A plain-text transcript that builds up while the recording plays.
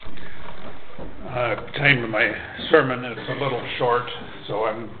time of my sermon is a little short, so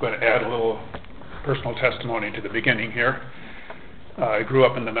I'm going to add a little personal testimony to the beginning here. I grew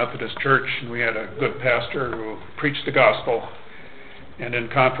up in the Methodist Church, and we had a good pastor who preached the gospel. And in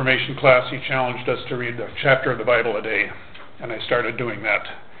confirmation class, he challenged us to read a chapter of the Bible a day, and I started doing that.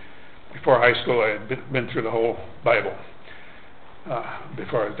 Before high school, I had been through the whole Bible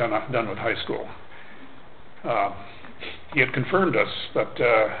before I was done with high school. He had confirmed us, but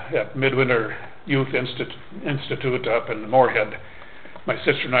at Midwinter Youth Institute up in Moorhead, my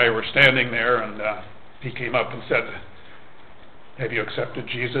sister and I were standing there, and he came up and said, "Have you accepted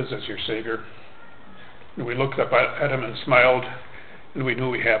Jesus as your Savior?" And we looked up at him and smiled, and we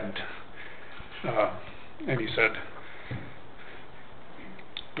knew we hadn't. And he said,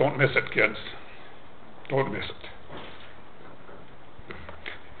 "Don't miss it, kids. Don't miss it."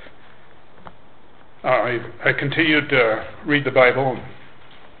 I continued to read the Bible,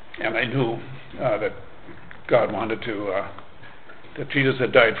 and I knew that God wanted to, that Jesus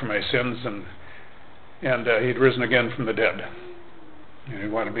had died for my sins, and He'd risen again from the dead, and He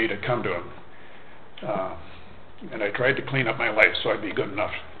wanted me to come to Him. And I tried to clean up my life so I'd be good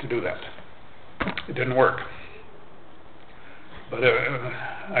enough to do that. It didn't work. But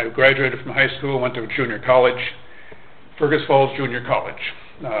I graduated from high school, went to junior college, Fergus Falls Junior College.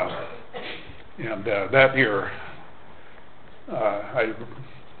 And that year, I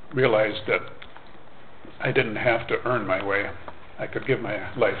realized that I didn't have to earn my way. I could give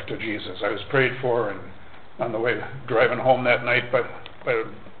my life to Jesus. I was prayed for, and on the way driving home that night by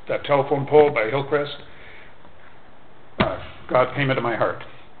that telephone pole by Hillcrest, God came into my heart.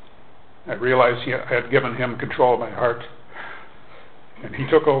 I realized I had given Him control of my heart, and He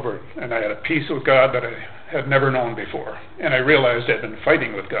took over, and I had a peace with God that I had never known before. And I realized I'd been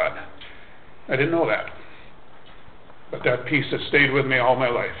fighting with God. I didn't know that. But that peace has stayed with me all my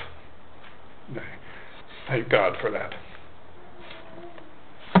life. Thank God for that.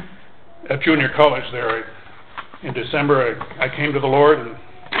 At junior college there, in December, I came to the Lord,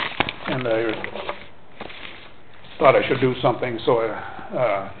 and I thought I should do something. So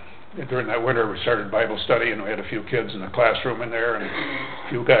during that winter, we started Bible study, and we had a few kids in the classroom in there, and a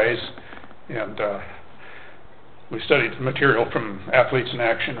few guys. And we studied material from Athletes in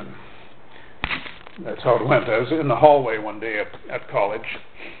Action, and that's how it went. I was in the hallway one day at college,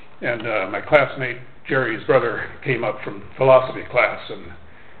 and my classmate Jerry's brother came up from philosophy class, and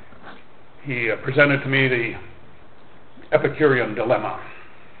he presented to me the Epicurean dilemma.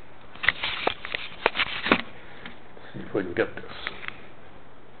 Let's see if we can get this.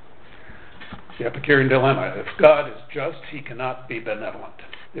 The Epicurean dilemma. If God is just, He cannot be benevolent.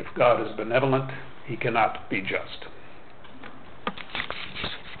 If God is benevolent, He cannot be just.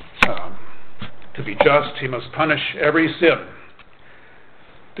 To be just, He must punish every sin.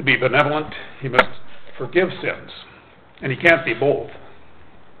 To be benevolent, He must forgive sins. And He can't be both.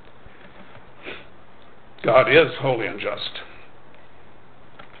 God is holy and just.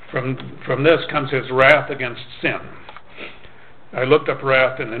 From this comes His wrath against sin. I looked up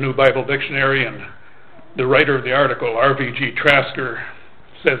wrath in the New Bible Dictionary, and the writer of the article, R.V.G. Trasker,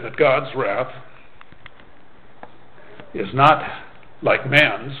 says that God's wrath is not like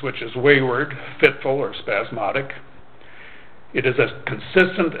man's, which is wayward, fitful, or spasmodic. It is as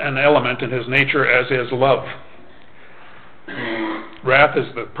consistent an element in His nature as is love. Wrath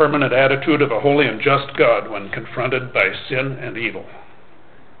is the permanent attitude of a holy and just God when confronted by sin and evil.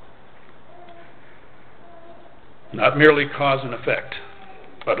 Not merely cause and effect,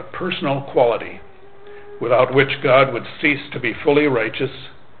 but a personal quality without which God would cease to be fully righteous,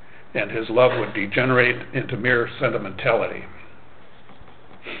 and His love would degenerate into mere sentimentality.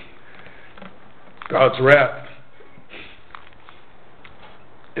 God's wrath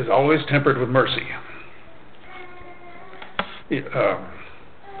is always tempered with mercy.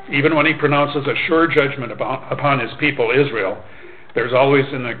 Even when He pronounces a sure judgment upon His people, Israel, there's always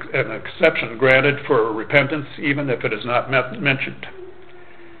an exception granted for repentance, even if it is not mentioned.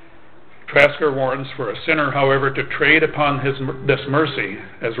 Trasker warns, for a sinner, however, to trade upon this mercy,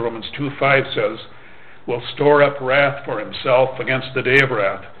 as Romans 2:5 says, will store up wrath for himself against the day of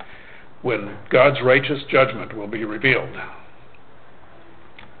wrath, when God's righteous judgment will be revealed.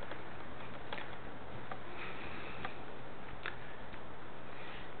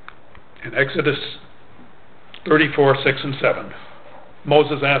 In Exodus 34:6 and 7,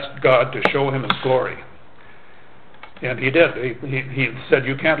 Moses asked God to show him His glory. And He did. He said,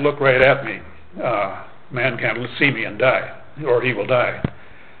 "You can't look right at me. Man can't see me and die, or he will die."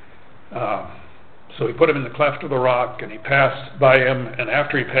 So He put him in the cleft of the rock, and He passed by him, and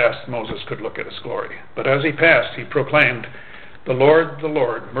after He passed, Moses could look at His glory. But as He passed, He proclaimed, The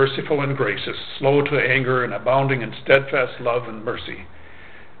Lord, merciful and gracious, slow to anger and abounding in steadfast love and mercy,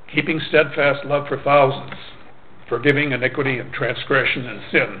 keeping steadfast love for thousands, forgiving iniquity and transgression and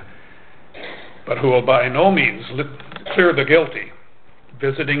sin, but who will by no means clear the guilty,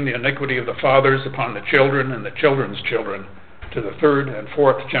 visiting the iniquity of the fathers upon the children and the children's children to the third and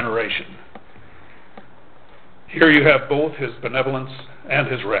fourth generation. Here you have both his benevolence and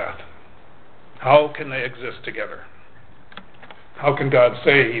his wrath. How can they exist together? How can God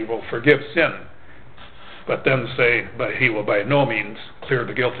say he will forgive sin, but then say but he will by no means clear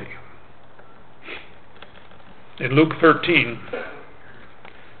the guilty? In Luke 13,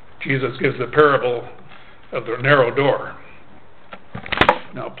 Jesus gives the parable of the narrow door.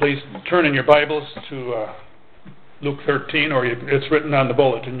 Now please turn in your Bibles to Luke 13, or it's written on the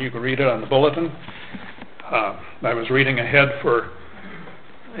bulletin. You can read it on the bulletin. I was reading ahead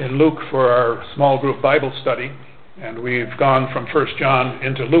in Luke for our small group Bible study, and we've gone from 1 John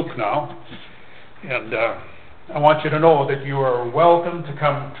into Luke now. And I want you to know that you are welcome to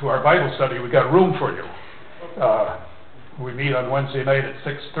come to our Bible study. We've got room for you. We meet on Wednesday night at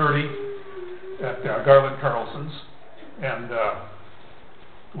 6:30 at Garland Carlson's, and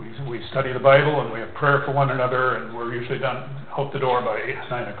we study the Bible, and we have prayer for one another, and we're usually done out the door by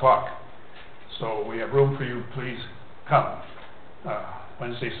 9 o'clock. So we have room for you. Please come.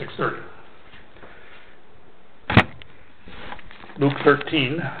 Wednesday, 6:30. Luke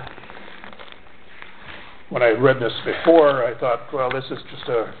 13. When I read this before, I thought, well, this is just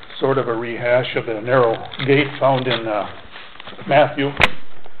a sort of a rehash of the narrow gate found in Matthew.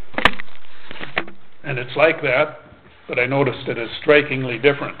 And it's like that, but I noticed it is strikingly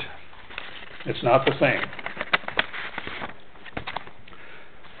different. It's not the same.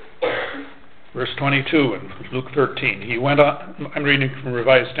 Verse 22 in Luke 13. He went on, I'm reading from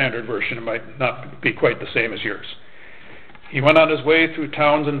Revised Standard Version. It might not be quite the same as yours. He went on his way through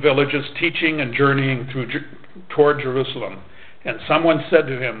towns and villages, teaching and journeying toward Jerusalem. And someone said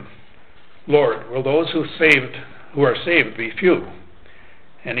to him, Lord, will those who are saved be few?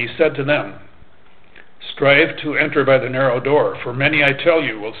 And he said to them, strive to enter by the narrow door, for many, I tell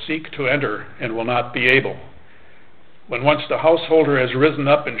you, will seek to enter and will not be able. When once the householder has risen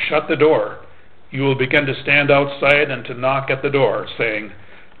up and shut the door, you will begin to stand outside and to knock at the door, saying,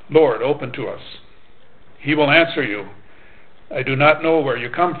 Lord, open to us. He will answer you, I do not know where you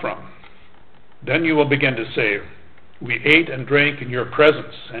come from. Then you will begin to say, we ate and drank in your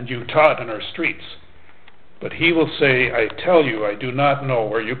presence, and you taught in our streets. But he will say, I tell you, I do not know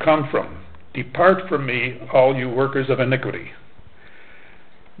where you come from. Depart from me, all you workers of iniquity.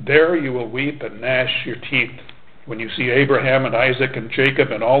 There you will weep and gnash your teeth when you see Abraham and Isaac and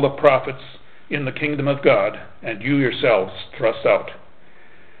Jacob and all the prophets in the kingdom of God, and you yourselves thrust out.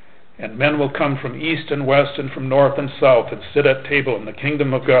 And men will come from east and west and from north and south and sit at table in the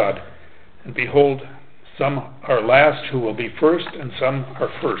kingdom of God. And behold, some are last who will be first, and some are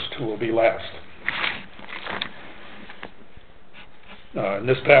first who will be last. In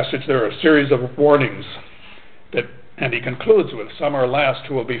this passage there are a series of warnings, and he concludes with, some are last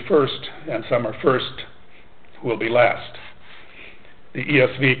who will be first, and some are first who will be last. The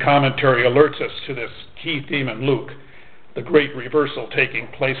ESV commentary alerts us to this key theme in Luke, the great reversal taking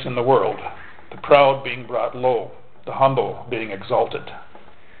place in the world, the proud being brought low, the humble being exalted.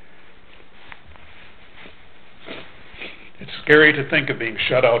 It's scary to think of being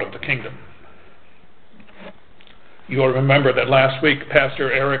shut out of the kingdom. You'll remember that last week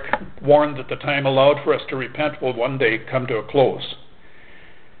Pastor Eric warned that the time allowed for us to repent will one day come to a close.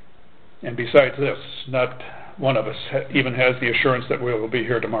 And besides this, not one of us even has the assurance that we will be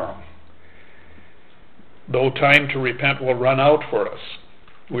here tomorrow. Though time to repent will run out for us,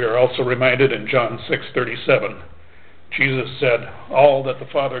 we are also reminded in John 6:37, Jesus said, all that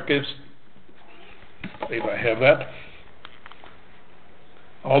the Father gives, I believe I have that,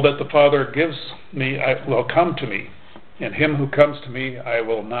 all that the Father gives me will come to me, and him who comes to me I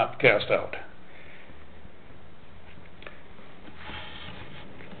will not cast out.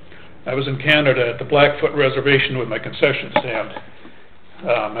 I was in Canada at the Blackfoot Reservation with my concession stand.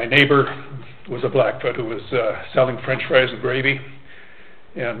 My neighbor was a Blackfoot who was selling French fries and gravy,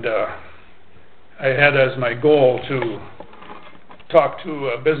 and I had as my goal to talk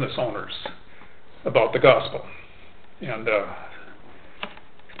to business owners about the gospel. And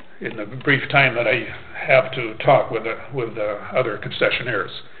in the brief time that I have to talk with other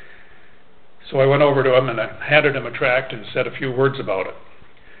concessionaires. So I went over to him and I handed him a tract and said a few words about it.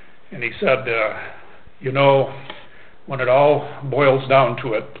 And he said, you know, when it all boils down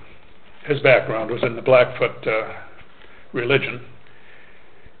to it, his background was in the Blackfoot religion.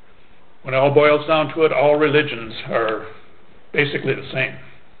 When it all boils down to it, all religions are basically the same.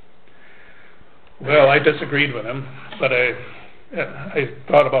 Well, I disagreed with him, but I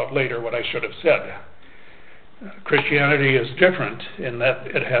thought about later what I should have said. Christianity is different in that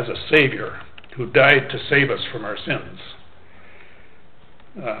it has a Savior who died to save us from our sins.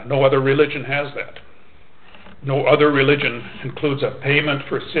 No other religion has that. No other religion includes a payment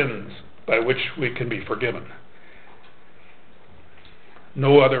for sins by which we can be forgiven.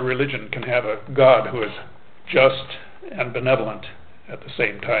 No other religion can have a God who is just and benevolent at the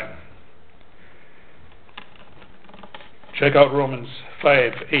same time. Check out Romans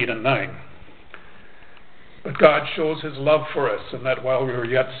 5, 8, and 9. But God shows his love for us in that while we were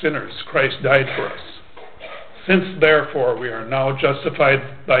yet sinners, Christ died for us. Since therefore we are now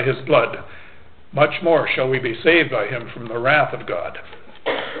justified by his blood, much more shall we be saved by him from the wrath of God.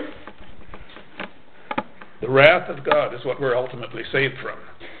 The wrath of God is what we're ultimately saved from.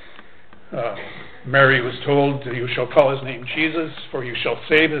 Mary was told, you shall call his name Jesus, for you shall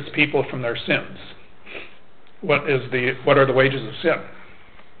save his people from their sins. What are the wages of sin?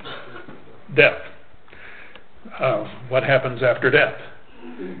 Death. What happens after death?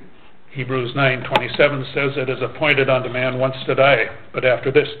 Hebrews 9:27 says, it is appointed unto man once to die, but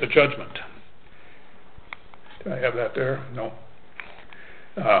after this the judgment. Do I have that there? No.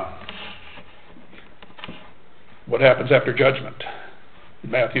 What happens after judgment?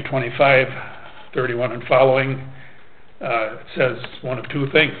 Matthew 25:31 and following, it says one of two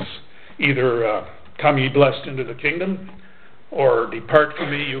things. Either come ye blessed into the kingdom, or depart from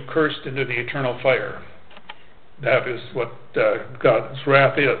me, you cursed, into the eternal fire. That is what God's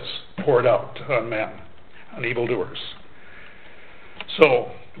wrath is, poured out on men, on evildoers.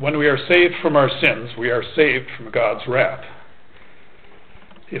 So, when we are saved from our sins, we are saved from God's wrath.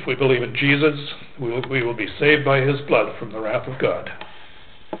 If we believe in Jesus, we will be saved by his blood from the wrath of God.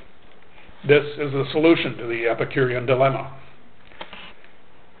 This is the solution to the Epicurean dilemma.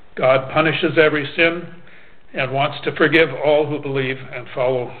 God punishes every sin and wants to forgive all who believe and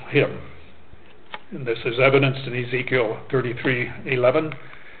follow him. And this is evidenced in Ezekiel 33:11.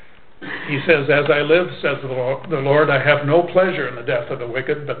 He says, as I live, says the Lord, I have no pleasure in the death of the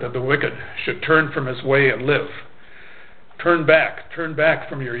wicked, but that the wicked should turn from his way and live. Turn back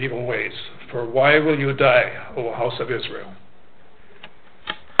from your evil ways, for why will you die, O house of Israel?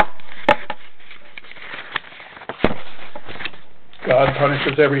 God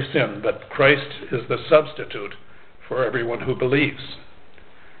punishes every sin, but Christ is the substitute for everyone who believes.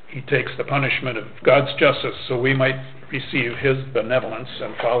 He takes the punishment of God's justice so we might receive his benevolence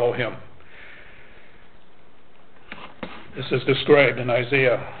and follow him. This is described in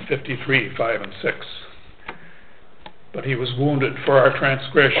Isaiah 53:5 and 6. But he was wounded for our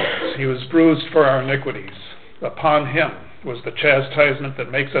transgressions. He was bruised for our iniquities. Upon him was the chastisement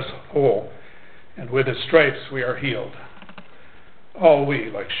that makes us whole, and with his stripes we are healed. All we,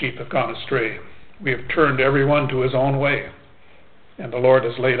 like sheep, have gone astray. We have turned every one to his own way, and the Lord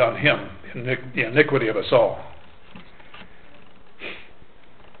has laid on him the iniquity of us all.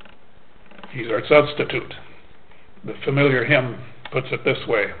 He's our substitute. The familiar hymn puts it this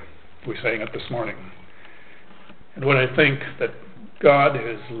way. We sang it this morning. And when I think that God,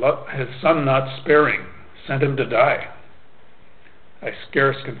 his son not sparing, sent him to die, I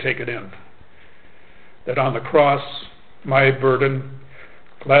scarce can take it in. That on the cross, my burden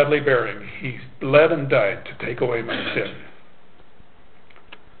gladly bearing, he bled and died to take away my sin.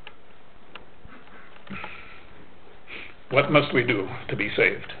 What must we do to be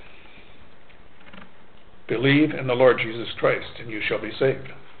saved? Believe in the Lord Jesus Christ, and you shall be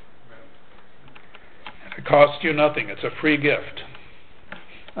saved. It costs you nothing. It's a free gift.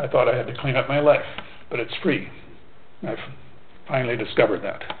 I thought I had to clean up my life, but it's free. I've finally discovered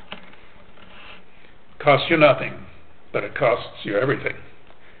that. It costs you nothing, but it costs you everything.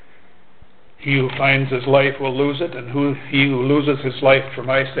 He who finds his life will lose it, and he who loses his life for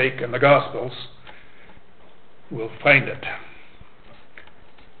my sake and the Gospels will find it.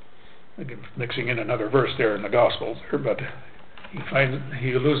 Again, mixing in another verse there in the Gospels, but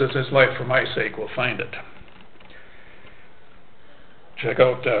he who loses his life for my sake will find it. Check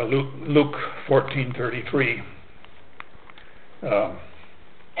out Luke 14:33.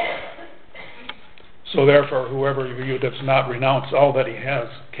 So therefore, whoever of you does not renounce all that he has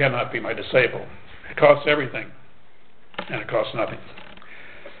cannot be my disciple. It costs everything, and it costs nothing.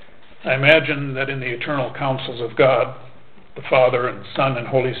 I imagine that in the eternal counsels of God, the Father and Son and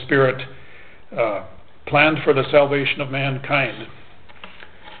Holy Spirit planned for the salvation of mankind.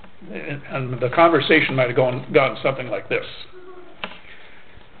 And the conversation might have gone something like this.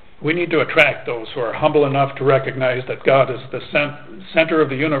 We need to attract those who are humble enough to recognize that God is the center of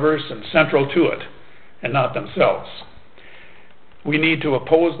the universe and central to it, and not themselves. We need to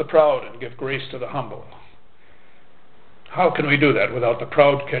oppose the proud and give grace to the humble. How can we do that without the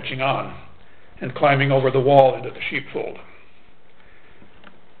proud catching on and climbing over the wall into the sheepfold?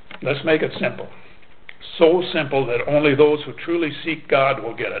 Let's make it simple. So simple that only those who truly seek God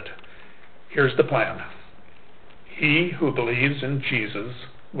will get it. Here's the plan. He who believes in Jesus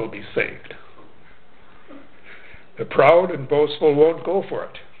will be saved. The proud and boastful won't go for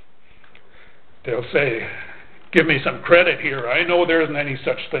it. They'll say, give me some credit here. I know there isn't any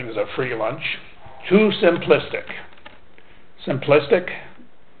such thing as a free lunch. Too simplistic. Simplistic?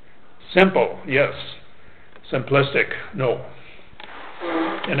 Simple, yes. Simplistic, no.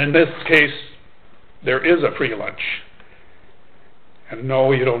 And in this case, there is a free lunch. And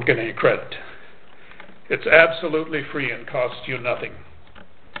no, you don't get any credit. It's absolutely free and costs you nothing,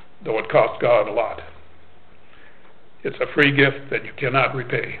 though it costs God a lot. It's a free gift that you cannot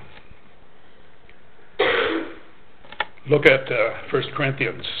repay. Look at 1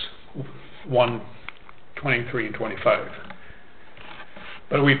 Corinthians 1:23 and 25.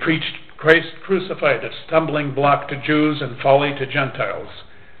 But we preached Christ crucified, a stumbling block to Jews and folly to Gentiles.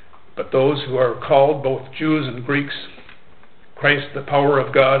 But those who are called, both Jews and Greeks, Christ the power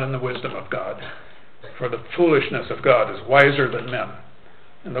of God and the wisdom of God. For the foolishness of God is wiser than men,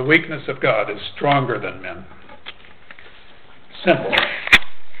 and the weakness of God is stronger than men. Simple.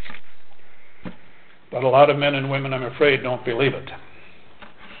 But a lot of men and women, I'm afraid, don't believe it.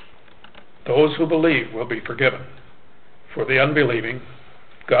 Those who believe will be forgiven. For the unbelieving,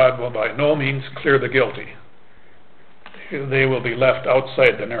 God will by no means clear the guilty. They will be left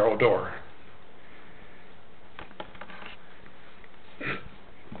outside the narrow door.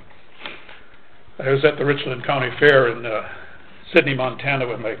 I was at the Richland County Fair in Sidney, Montana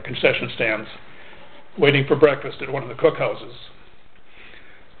with my concession stands, waiting for breakfast at one of the cookhouses.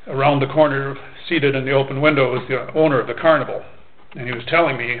 Around the corner, seated in the open window, was the owner of the carnival, and he was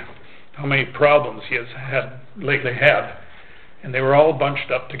telling me how many problems he has lately had, and they were all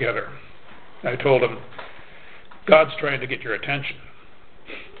bunched up together. I told him, God's trying to get your attention.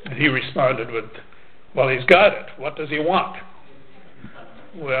 And he responded with, well, he's got it. What does he want?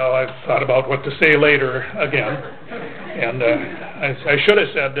 Well, I thought about what to say later again, and I should have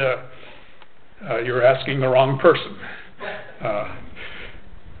said, you're asking the wrong person.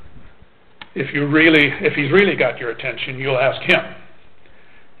 If he's really got your attention, you'll ask him,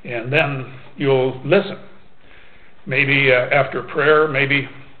 and then you'll listen. Maybe after prayer, maybe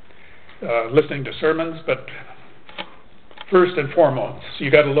listening to sermons, but first and foremost, you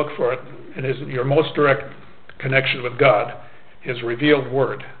got to look for it in your most direct connection with God, His revealed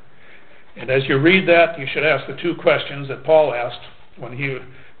Word. And as you read that, you should ask the two questions that Paul asked when he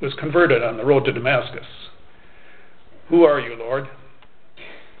was converted on the road to Damascus. Who are you, Lord?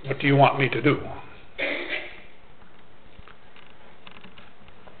 What do you want me to do?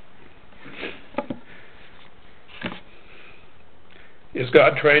 Is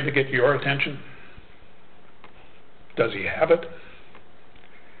God trying to get your attention? Does He have it?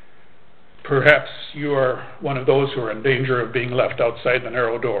 Perhaps you are one of those who are in danger of being left outside the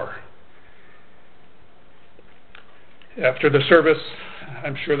narrow door. After the service,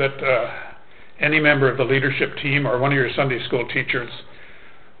 I'm sure that any member of the leadership team or one of your Sunday school teachers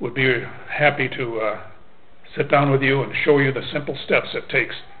would be happy to sit down with you and show you the simple steps it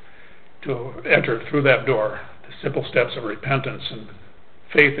takes to enter through that door, the simple steps of repentance and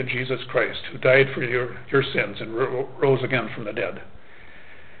faith in Jesus Christ, who died for your sins and rose again from the dead.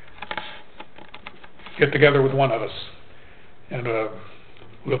 Get together with one of us, and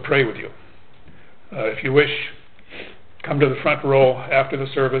we'll pray with you. If you wish, come to the front row after the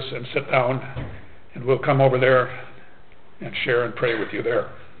service and sit down, and we'll come over there and share and pray with you there.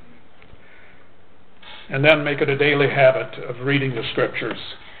 And then make it a daily habit of reading the Scriptures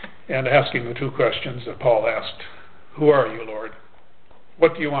and asking the two questions that Paul asked. Who are you, Lord?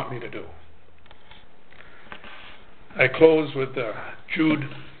 What do you want me to do? I close with Jude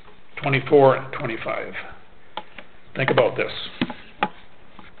 24 and 25. Think about this.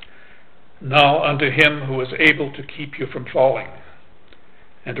 Now unto Him who is able to keep you from falling,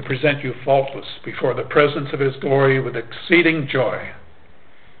 and to present you faultless before the presence of His glory with exceeding joy,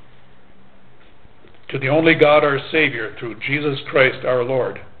 to the only God our Savior, through Jesus Christ our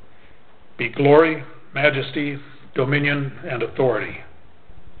Lord, be glory, majesty, dominion, and authority,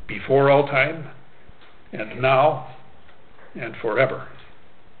 before all time, and now, and forever.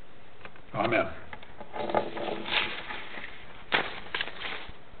 Amen.